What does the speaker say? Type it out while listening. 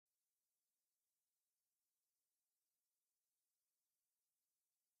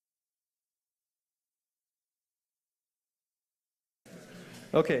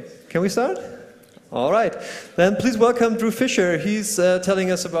Okay, can we start? All right. Then please welcome Drew Fisher. He's telling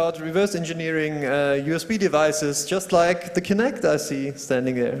us about reverse engineering USB devices, just like the Kinect I see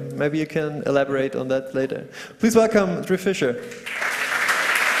standing there. Maybe you can elaborate on that later. Please welcome Drew Fisher.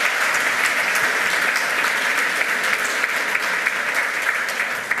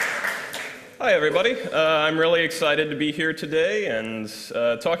 Hi, everybody. I'm really excited to be here today and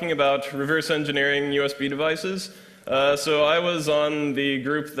talking about reverse engineering USB devices. So I was on the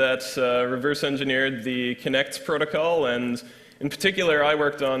group that reverse engineered the Kinect protocol, and in particular, I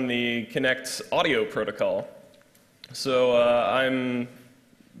worked on the Kinect audio protocol. So I'm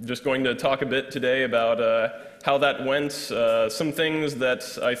just going to talk a bit today about how that went, some things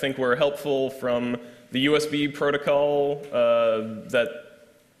that I think were helpful from the USB protocol that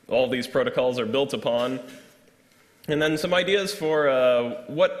all these protocols are built upon, and then some ideas for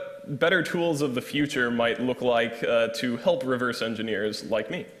what better tools of the future might look like to help reverse engineers like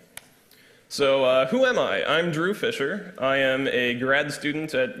me. So who am I? I'm Drew Fisher. I am a grad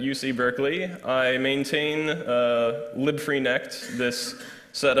student at UC Berkeley. I maintain libfreenect, this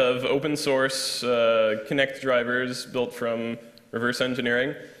set of open source Kinect drivers built from reverse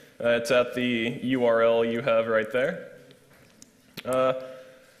engineering. It's at the URL you have right there.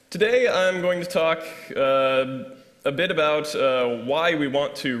 Today I'm going to talk a bit about why we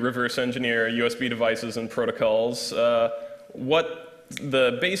want to reverse engineer USB devices and protocols, what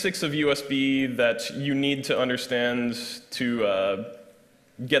the basics of USB that you need to understand to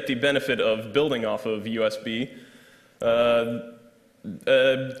get the benefit of building off of USB, a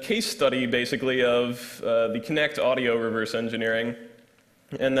case study basically of the Kinect audio reverse engineering,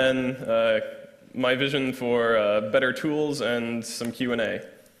 and then my vision for better tools and some Q&A.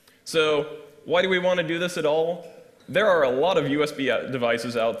 So why do we want to do this at all? There are a lot of USB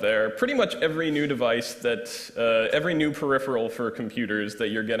devices out there. Pretty much every new device every new peripheral for computers that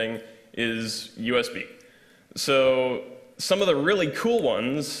you're getting is USB. So some of the really cool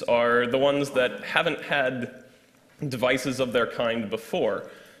ones are the ones that haven't had devices of their kind before.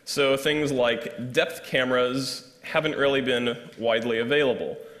 So things like depth cameras haven't really been widely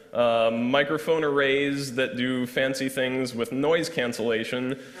available. Microphone arrays that do fancy things with noise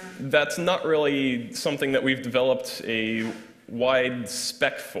cancellation, that's not really something that we've developed a wide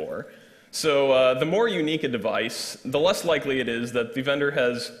spec for. So the more unique a device, the less likely it is that the vendor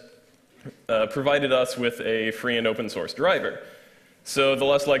has provided us with a free and open source driver. So the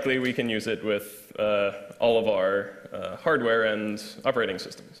less likely we can use it with all of our hardware and operating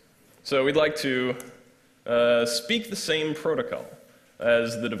systems. So we'd like to speak the same protocol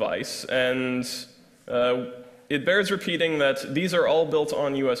as the device, and it bears repeating that these are all built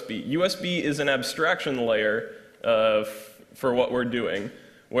on USB. USB is an abstraction layer for what we're doing,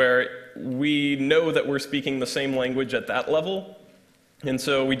 where we know that we're speaking the same language at that level, and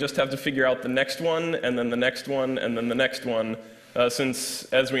so we just have to figure out the next one, and then the next one, and then the next one, since,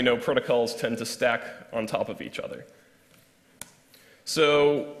 as we know, protocols tend to stack on top of each other.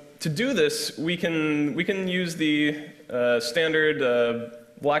 So to do this, we can use the standard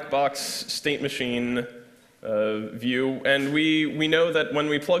black box state machine view, and we know that when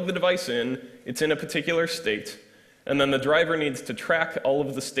we plug the device in, it's in a particular state, and then the driver needs to track all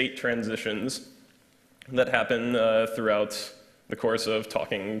of the state transitions that happen throughout the course of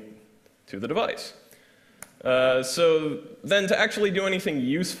talking to the device. So then to actually do anything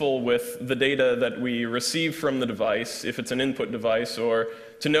useful with the data that we receive from the device, if it's an input device, or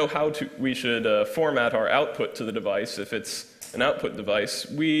to know how we should format our output to the device if it's an output device,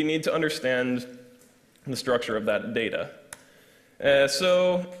 we need to understand the structure of that data.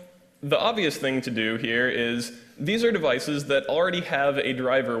 So the obvious thing to do here is these are devices that already have a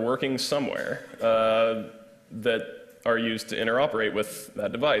driver working somewhere that are used to interoperate with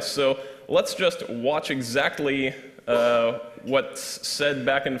that device. So let's just watch exactly what's said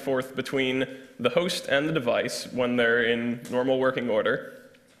back and forth between the host and the device when they're in normal working order,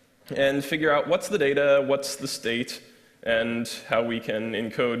 and figure out what's the data, what's the state, and how we can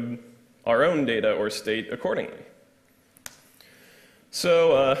encode our own data or state accordingly.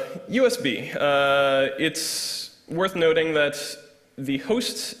 So USB. It's worth noting that the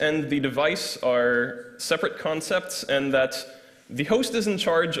host and the device are separate concepts, and that the host is in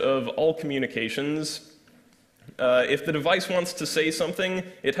charge of all communications. If the device wants to say something,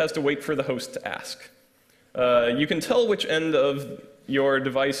 it has to wait for the host to ask. You can tell which end of your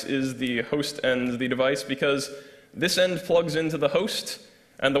device is the host and the device because this end plugs into the host,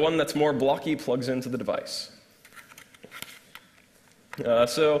 and the one that's more blocky plugs into the device.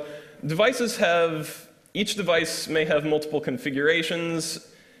 So devices each device may have multiple configurations,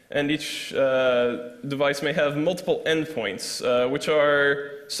 And each device may have multiple endpoints, which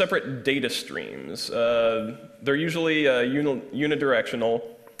are separate data streams. They're usually unidirectional,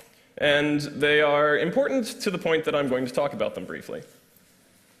 and they are important to the point that I'm going to talk about them briefly.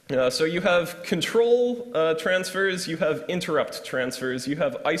 So you have control transfers, you have interrupt transfers, you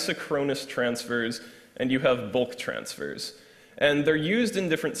have isochronous transfers, and you have bulk transfers. And they're used in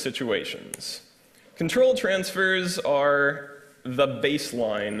different situations. Control transfers are the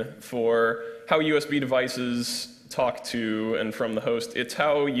baseline for how USB devices talk to and from the host. It's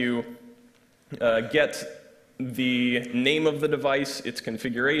how you get the name of the device, its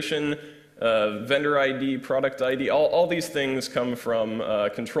configuration, vendor ID, product ID. All these things come from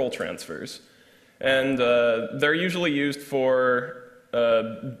control transfers. And they're usually used for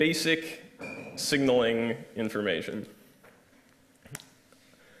basic signaling information.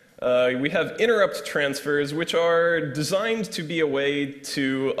 We have interrupt transfers, which are designed to be a way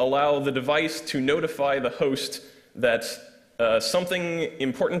to allow the device to notify the host that something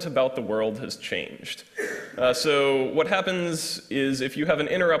important about the world has changed. So what happens is if you have an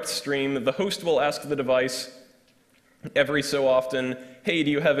interrupt stream, the host will ask the device every so often, hey,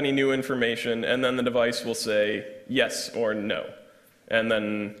 do you have any new information? And then the device will say yes or no. And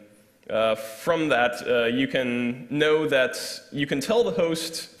then from that, you can know that you can tell the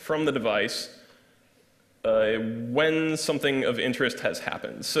host from the device when something of interest has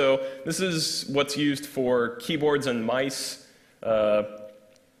happened. So this is what's used for keyboards and mice,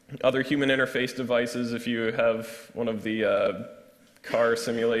 other human interface devices. If you have one of the car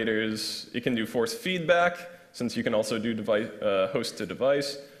simulators, it can do force feedback, since you can also do host to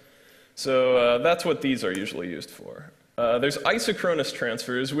device. So that's what these are usually used for. There's isochronous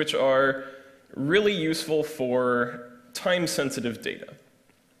transfers, which are really useful for time-sensitive data.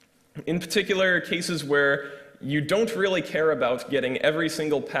 In particular, cases where you don't really care about getting every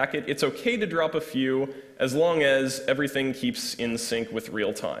single packet, it's okay to drop a few as long as everything keeps in sync with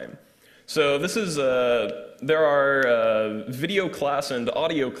real time. So this is, there are video class and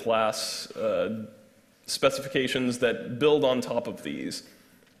audio class specifications that build on top of these.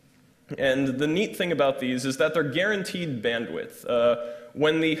 And the neat thing about these is that they're guaranteed bandwidth.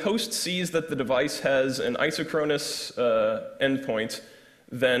 When the host sees that the device has an isochronous endpoint,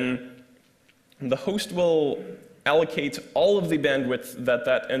 then the host will allocate all of the bandwidth that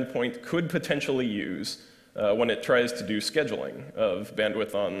that endpoint could potentially use when it tries to do scheduling of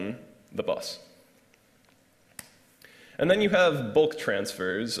bandwidth on the bus. And then you have bulk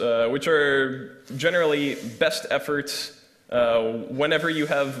transfers, which are generally best effort. Whenever you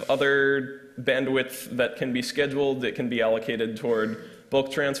have other bandwidth that can be scheduled, it can be allocated toward bulk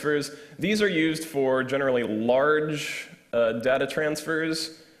transfers. These are used for generally large data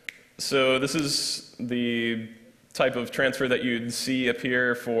transfers. So this is the type of transfer that you'd see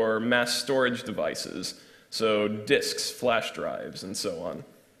appear for mass storage devices. So disks, flash drives, and so on.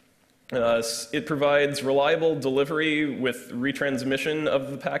 It provides reliable delivery with retransmission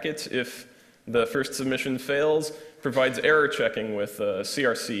of the packet if the first submission fails, provides error checking with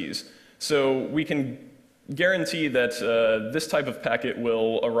CRCs. So we can guarantee that this type of packet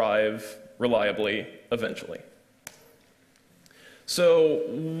will arrive reliably eventually. So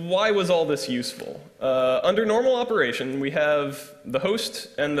why was all this useful? Under normal operation, we have the host,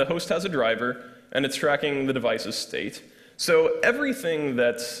 and the host has a driver, and it's tracking the device's state. So everything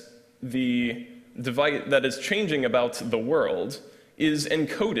that the device that is changing about the world is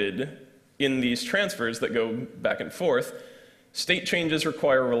encoded in these transfers that go back and forth. State changes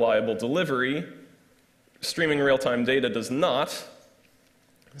require reliable delivery. Streaming real-time data does not.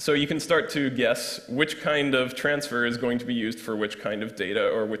 So you can start to guess which kind of transfer is going to be used for which kind of data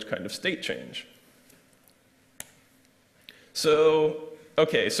or which kind of state change. So,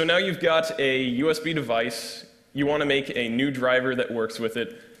 okay, so now you've got a USB device. You want to make a new driver that works with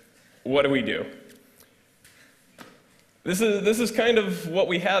it. What do? This is kind of what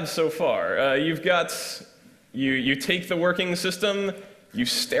we have so far. You take the working system, you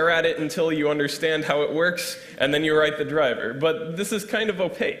stare at it until you understand how it works, and then you write the driver. But this is kind of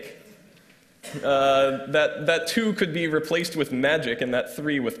opaque. That 2 could be replaced with magic, and that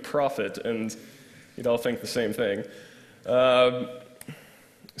 3 with profit, and you'd all think the same thing.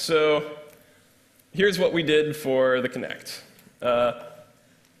 So here's what we did for the Kinect.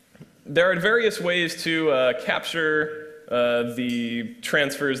 There are various ways to capture the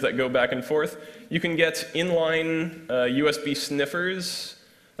transfers that go back and forth. You can get inline USB sniffers.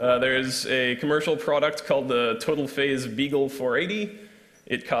 There's a commercial product called the Total Phase Beagle 480.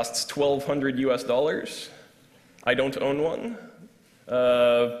 It costs $1,200 US. I don't own one.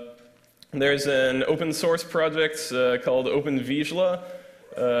 There's an open source project called OpenVisla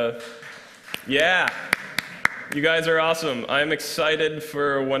Yeah, you guys are awesome. I'm excited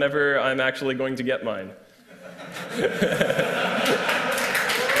for whenever I'm actually going to get mine.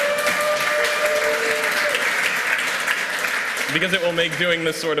 Because it will make doing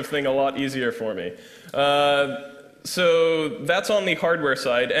this sort of thing a lot easier for me. So that's on the hardware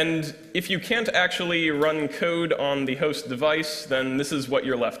side, and if you can't actually run code on the host device, then this is what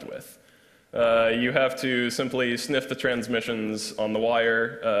you're left with. You have to simply sniff the transmissions on the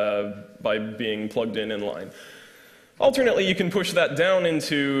wire by being plugged in line. Alternately, you can push that down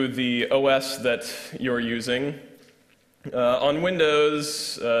into the OS that you're using. On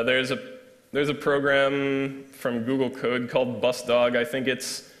Windows, there's a program from Google Code called BusDog. I think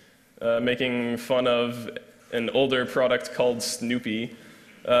it's making fun of an older product called Snoopy.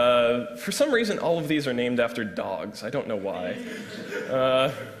 For some reason, all of these are named after dogs. I don't know why.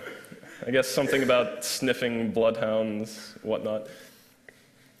 I guess something about sniffing bloodhounds, whatnot.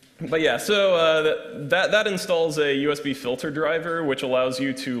 But yeah, so that installs a USB filter driver, which allows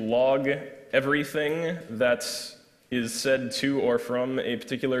you to log everything that is said to or from a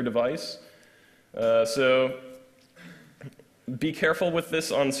particular device. So be careful with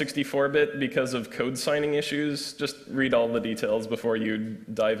this on 64-bit because of code signing issues. Just read all the details before you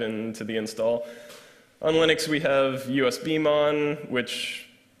dive into the install. On Linux, we have USBmon, which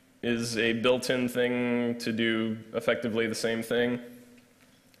is a built-in thing to do effectively the same thing.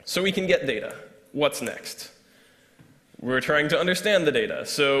 So we can get data. What's next? We're trying to understand the data.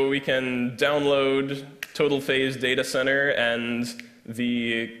 So we can download Total Phase Data Center and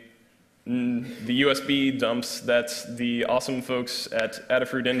the USB dumps that the awesome folks at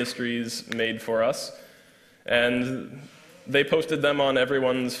Adafruit Industries made for us. And they posted them on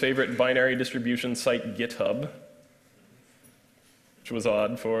everyone's favorite binary distribution site, GitHub, which was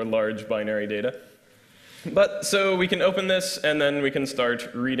odd for large binary data. But so we can open this, and then we can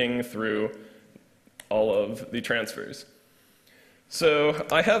start reading through all of the transfers. So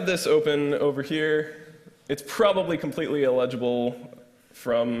I have this open over here. It's probably completely illegible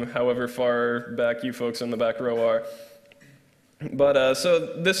from however far back you folks in the back row are. But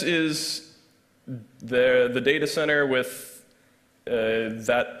so this is the data center with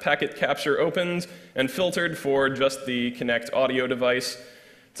that packet capture opened and filtered for just the Kinect audio device.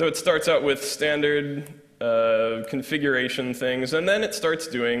 So it starts out with standard configuration things, and then it starts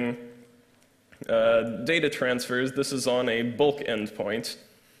doing data transfers. This is on a bulk endpoint.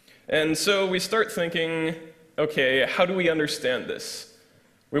 And so we start thinking, okay, how do we understand this?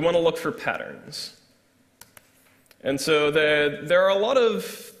 We want to look for patterns. And so there are a lot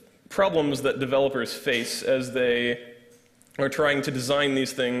of problems that developers face as they are trying to design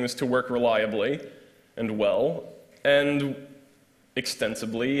these things to work reliably and well and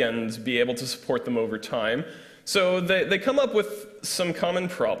extensively and be able to support them over time. So they come up with some common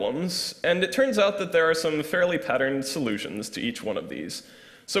problems, and it turns out that there are some fairly patterned solutions to each one of these.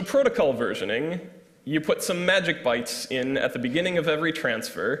 So protocol versioning, you put some magic bytes in at the beginning of every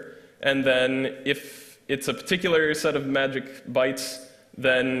transfer, and then if it's a particular set of magic bytes,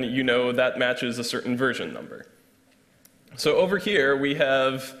 then you know that matches a certain version number. So over here, we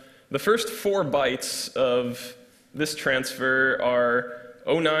have the first 4 bytes of this transfer are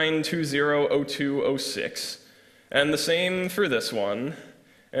 09200206, and the same for this one.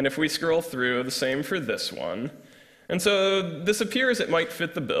 And if we scroll through, the same for this one. And so this appears it might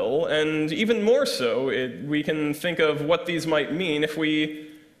fit the bill, and even more so, we can think of what these might mean. If we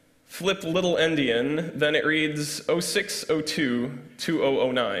flip little endian, then it reads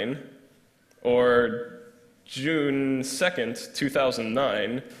 06022009, or June 2nd,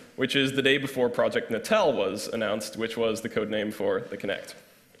 2009, which is the day before Project Natal was announced, which was the code name for the Kinect.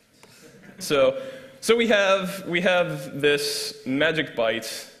 So we have this magic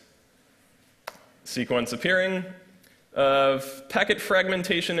byte sequence appearing of packet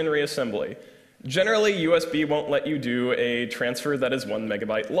fragmentation and reassembly. Generally, USB won't let you do a transfer that is 1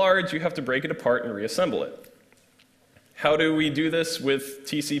 megabyte large. You have to break it apart and reassemble it. How do we do this with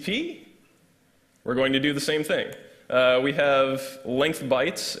TCP? We're going to do the same thing. We have length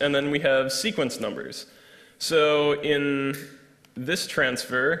bytes, and then we have sequence numbers. So in this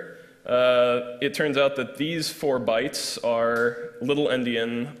transfer, it turns out that these 4 bytes are little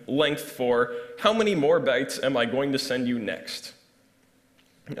endian length for how many more bytes am I going to send you next.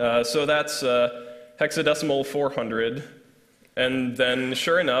 So that's hexadecimal 400. And then,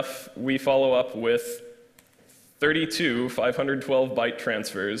 sure enough, we follow up with 32 512-byte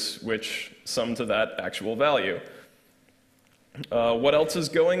transfers, which sum to that actual value. What else is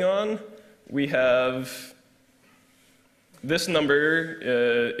going on? We have this number.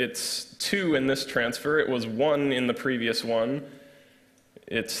 It's 2 in this transfer. It was 1 in the previous one.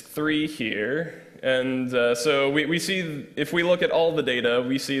 It's 3 here. And so we see, if we look at all the data,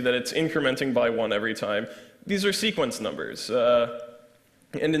 we see that it's incrementing by 1 every time. These are sequence numbers.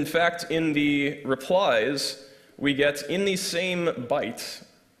 And in fact, in the replies, we get, in the same byte,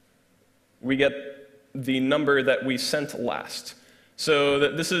 we get the number that we sent last. So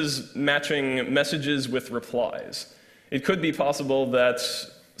that this is matching messages with replies. It could be possible that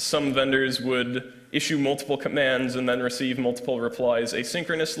some vendors would issue multiple commands and then receive multiple replies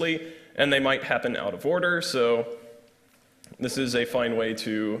asynchronously, and they might happen out of order. So this is a fine way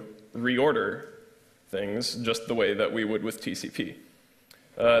to reorder things just the way that we would with TCP.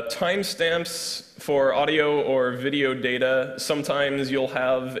 Timestamps for audio or video data, sometimes you'll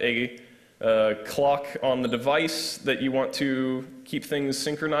have a clock on the device that you want to keep things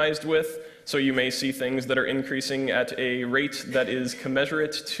synchronized with. So you may see things that are increasing at a rate that is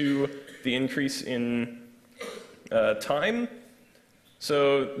commensurate to the increase in time.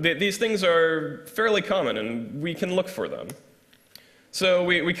 So these things are fairly common, and we can look for them. So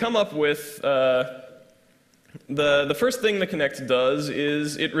we come up with the first thing the Kinect does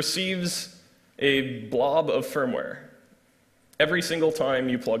is it receives a blob of firmware every single time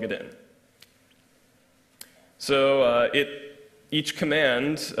you plug it in. So each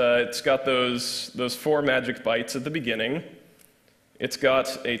command, it's got those 4 magic bytes at the beginning. It's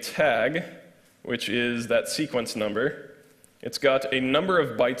got a tag, which is that sequence number. It's got a number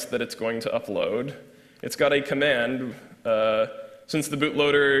of bytes that it's going to upload. It's got a command. Since the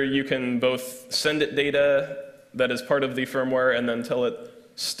bootloader, you can both send it data that is part of the firmware and then tell it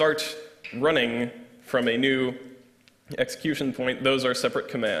start running from a new execution point. Those are separate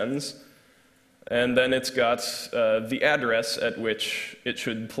commands. And then it's got the address at which it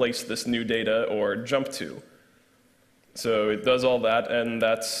should place this new data or jump to. So it does all that, and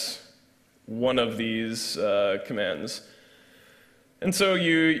that's one of these commands. And so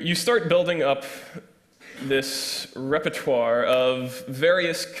you start building up this repertoire of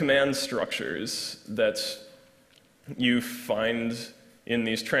various command structures that you find in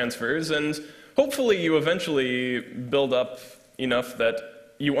these transfers, and hopefully you eventually build up enough that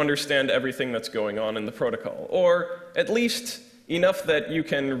you understand everything that's going on in the protocol, or at least enough that you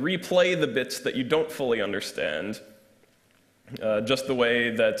can replay the bits that you don't fully understand, just the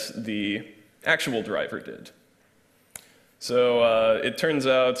way that the actual driver did. So it turns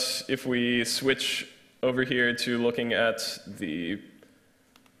out if we switch over here to looking at the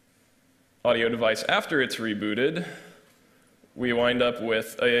audio device after it's rebooted, we wind up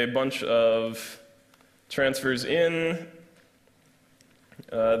with a bunch of transfers in.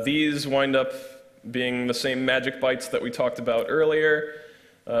 These wind up being the same magic bytes that we talked about earlier.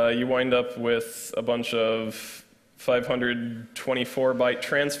 You wind up with a bunch of 524-byte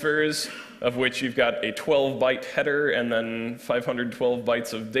transfers, of which you've got a 12-byte header and then 512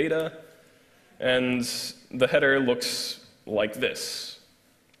 bytes of data. And the header looks like this.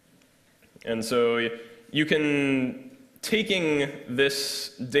 And so you can, taking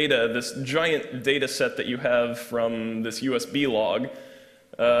this data, this giant data set that you have from this USB log,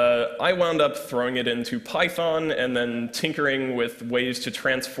 I wound up throwing it into Python and then tinkering with ways to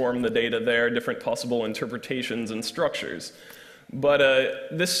transform the data there, different possible interpretations and structures. But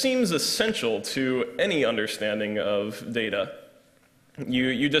this seems essential to any understanding of data.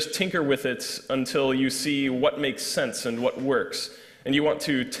 You just tinker with it until you see what makes sense and what works. And you want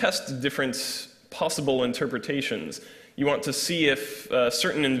to test different possible interpretations. You want to see if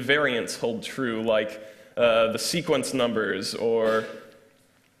certain invariants hold true, like the sequence numbers, or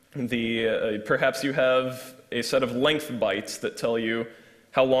perhaps you have a set of length bytes that tell you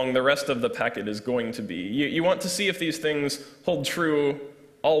how long the rest of the packet is going to be. You want to see if these things hold true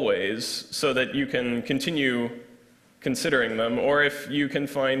always so that you can continue considering them, or if you can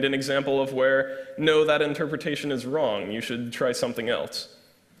find an example of where, no, that interpretation is wrong, you should try something else.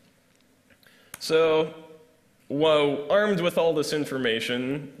 So, while armed with all this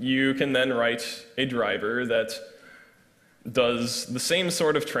information, you can then write a driver that does the same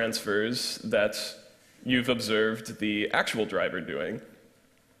sort of transfers that you've observed the actual driver doing.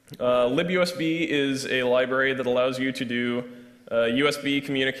 libUSB is a library that allows you to do USB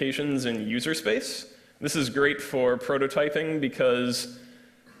communications in userspace. This is great for prototyping because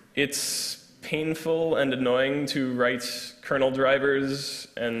it's painful and annoying to write kernel drivers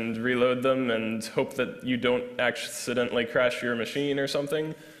and reload them and hope that you don't accidentally crash your machine or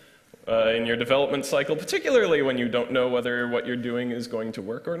something in your development cycle, particularly when you don't know whether what you're doing is going to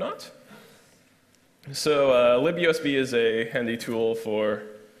work or not. So libUSB is a handy tool for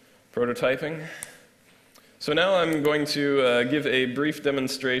prototyping. So now I'm going to give a brief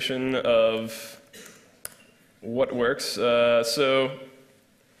demonstration of what works. So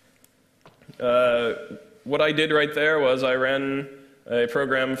What I did right there was I ran a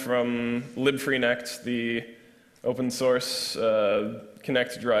program from libfreenect, the open source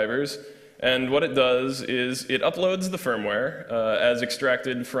Kinect drivers. And what it does is it uploads the firmware as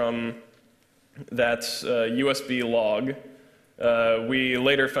extracted from that USB log. We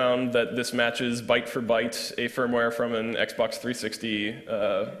later found that this matches byte for byte a firmware from an Xbox 360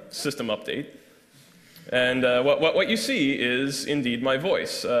 system update. And what you see is indeed my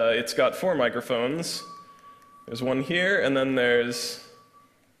voice. It's got 4 microphones. There's one here, and then there's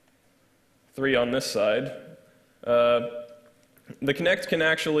 3 on this side. The Kinect can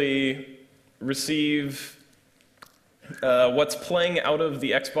actually receive what's playing out of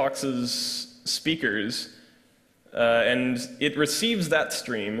the Xbox's speakers, and it receives that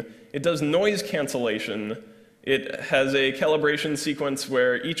stream. It does noise cancellation. It has a calibration sequence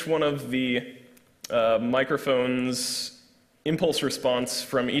where each one of the microphones' impulse response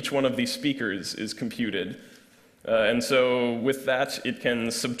from each one of these speakers is computed. And so with that, it can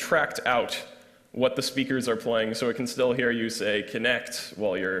subtract out what the speakers are playing, so it can still hear you say Kinect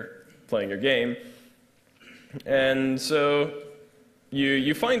while you're playing your game. And so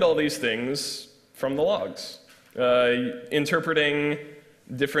you find all these things from the logs. Interpreting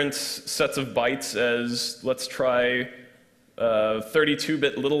different sets of bytes as, let's try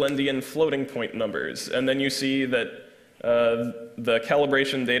 32-bit little endian floating point numbers. And then you see that the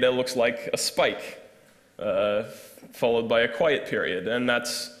calibration data looks like a spike, followed by a quiet period. And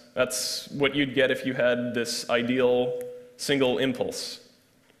that's what you'd get if you had this ideal single impulse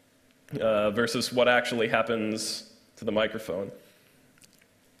versus what actually happens to the microphone.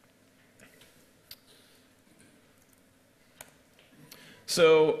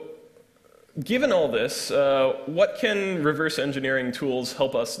 So given all this, what can reverse engineering tools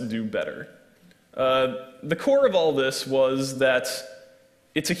help us do better? The core of all this was that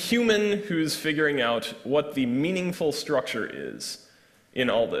it's a human who's figuring out what the meaningful structure is in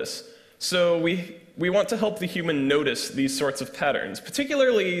all this. So we want to help the human notice these sorts of patterns,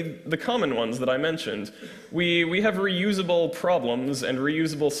 particularly the common ones that I mentioned. We have reusable problems and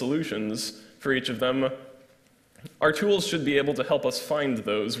reusable solutions for each of them. Our tools should be able to help us find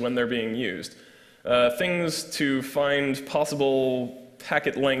those when they're being used. Things to find possible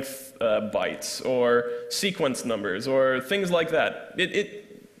packet length bytes or sequence numbers or things like that.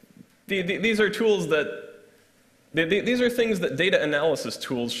 These are tools that these are things that data analysis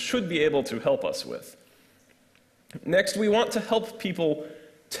tools should be able to help us with. Next, we want to help people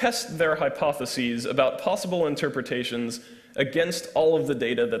test their hypotheses about possible interpretations against all of the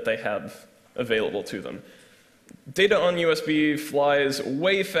data that they have available to them. Data on USB flies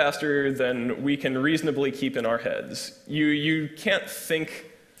way faster than we can reasonably keep in our heads. You can't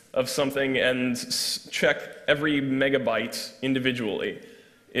think of something and check every megabyte individually.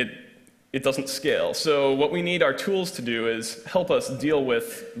 It doesn't scale. So what we need our tools to do is help us deal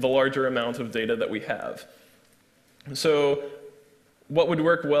with the larger amount of data that we have. So what would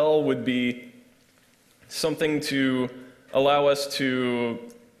work well would be something to allow us to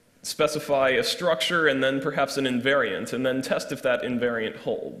specify a structure and then perhaps an invariant, and then test if that invariant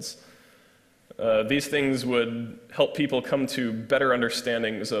holds. These things would help people come to better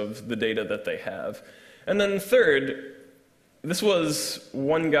understandings of the data that they have. And then third, this was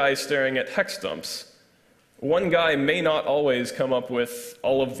one guy staring at hex dumps. One guy may not always come up with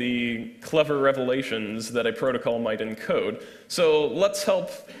all of the clever revelations that a protocol might encode. So let's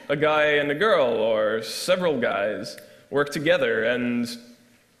help a guy and a girl, or several guys, work together, and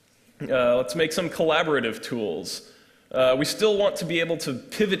let's make some collaborative tools. We still want to be able to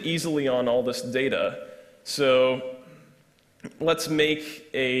pivot easily on all this data. So let's make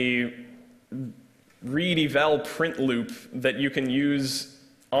a read eval print loop that you can use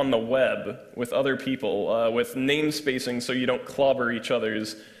on the web with other people, with namespacing so you don't clobber each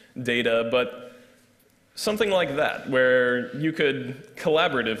other's data, but something like that, where you could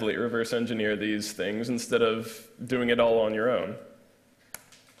collaboratively reverse engineer these things instead of doing it all on your own.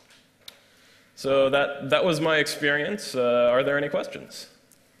 So that was my experience. Are there any questions?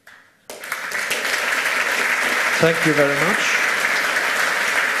 Thank you very much.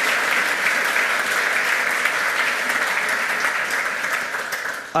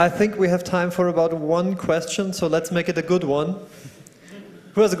 I think we have time for about one question, so let's make it a good one.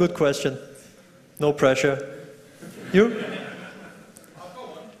 Who has a good question? No pressure. You? I'll go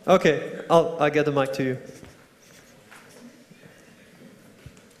on. Okay, I'll get the mic to you.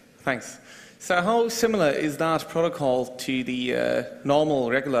 Thanks. So how similar is that protocol to the normal,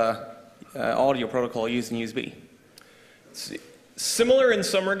 regular audio protocol used in USB? It's similar in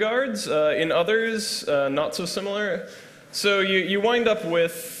some regards. In others, not so similar. So you wind up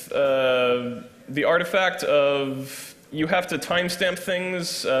with the artifact of you have to timestamp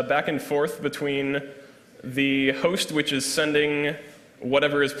things back and forth between the host, which is sending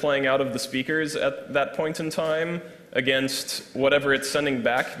whatever is playing out of the speakers at that point in time, against whatever it's sending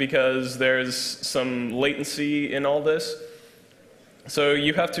back, because there's some latency in all this. So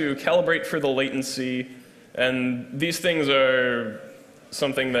you have to calibrate for the latency, and these things are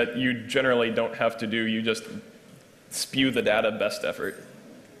something that you generally don't have to do. You just spew the data best effort.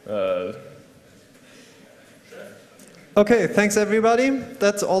 Okay, thanks everybody.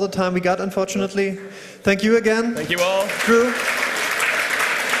 That's all the time we got, unfortunately. Thank you again. Thank you all. Drew.